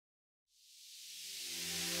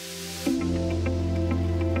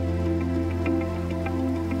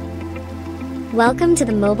Welcome to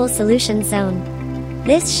the Mobile Solutions Zone.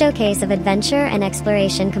 This showcase of adventure and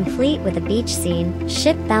exploration, complete with a beach scene,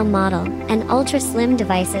 ship-bound model, and ultra-slim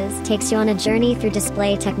devices, takes you on a journey through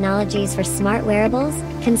display technologies for smart wearables,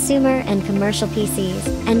 consumer and commercial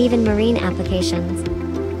PCs, and even marine applications.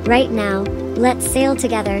 Right now, let's sail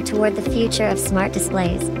together toward the future of smart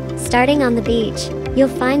displays. Starting on the beach, you'll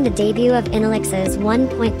find the debut of Innolux's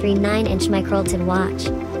 1.39-inch micro-OLED watch.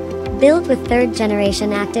 Built with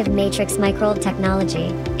third-generation active matrix micro-OLED technology,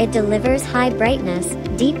 it delivers high brightness,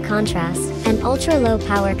 deep contrast, and ultra-low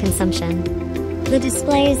power consumption. The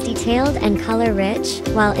display is detailed and color-rich,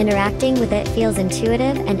 while interacting with it feels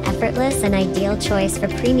intuitive and effortless, an ideal choice for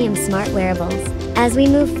premium smart wearables. As we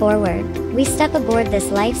move forward, we step aboard this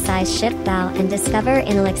life-size ship bow and discover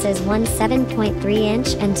Innolux's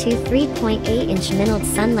 7.3-inch and 3.8-inch miniature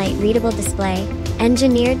sunlight-readable display,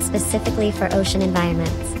 engineered specifically for ocean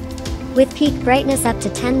environments. With peak brightness up to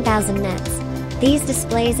 10,000 nits, these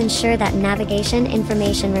displays ensure that navigation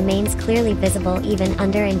information remains clearly visible even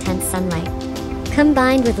under intense sunlight.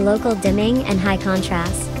 Combined with local dimming and high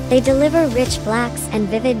contrast, they deliver rich blacks and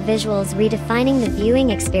vivid visuals, redefining the viewing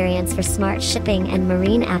experience for smart shipping and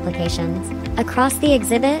marine applications. Across the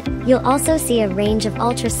exhibit, you'll also see a range of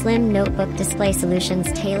ultra-slim notebook display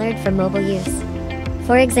solutions tailored for mobile use.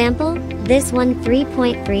 For example, this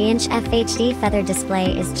 3.3-inch FHD feather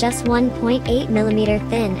display is just 1.8mm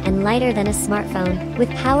thin and lighter than a smartphone, with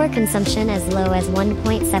power consumption as low as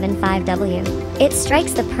 1.75 W. It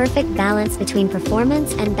strikes the perfect balance between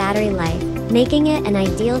performance and battery life, making it an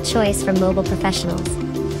ideal choice for mobile professionals.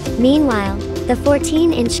 Meanwhile, the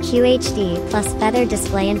 14-inch QHD plus feather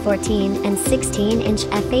display and 14 and 16-inch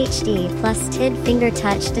FHD plus TID finger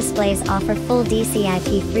touch displays offer full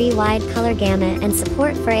DCI-P3 wide color gamut and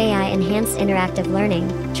support for AI-enhanced interactive learning,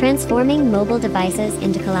 transforming mobile devices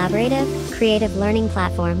into collaborative, creative learning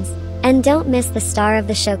platforms. And don't miss the star of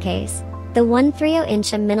the showcase, the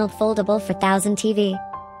 1.30-inch miniature foldable 4000 TV.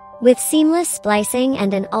 With seamless splicing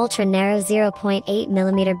and an ultra-narrow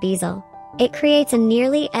 0.8mm bezel, it creates a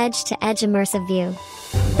nearly edge-to-edge immersive view.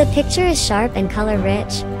 The picture is sharp and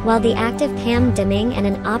color-rich, while the active cam dimming and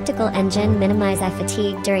an optical engine minimize eye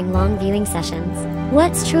fatigue during long viewing sessions.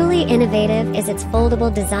 What's truly innovative is its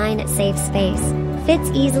foldable design. It saves space, fits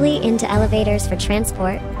easily into elevators for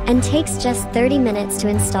transport, and takes just 30 minutes to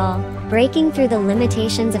install, breaking through the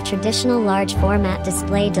limitations of traditional large-format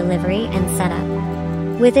display delivery and setup.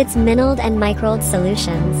 With its miniature and micro-OLED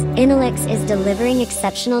solutions, Innolux is delivering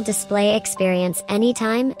exceptional display experience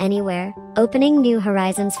anytime, anywhere, opening new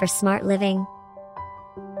horizons for smart living.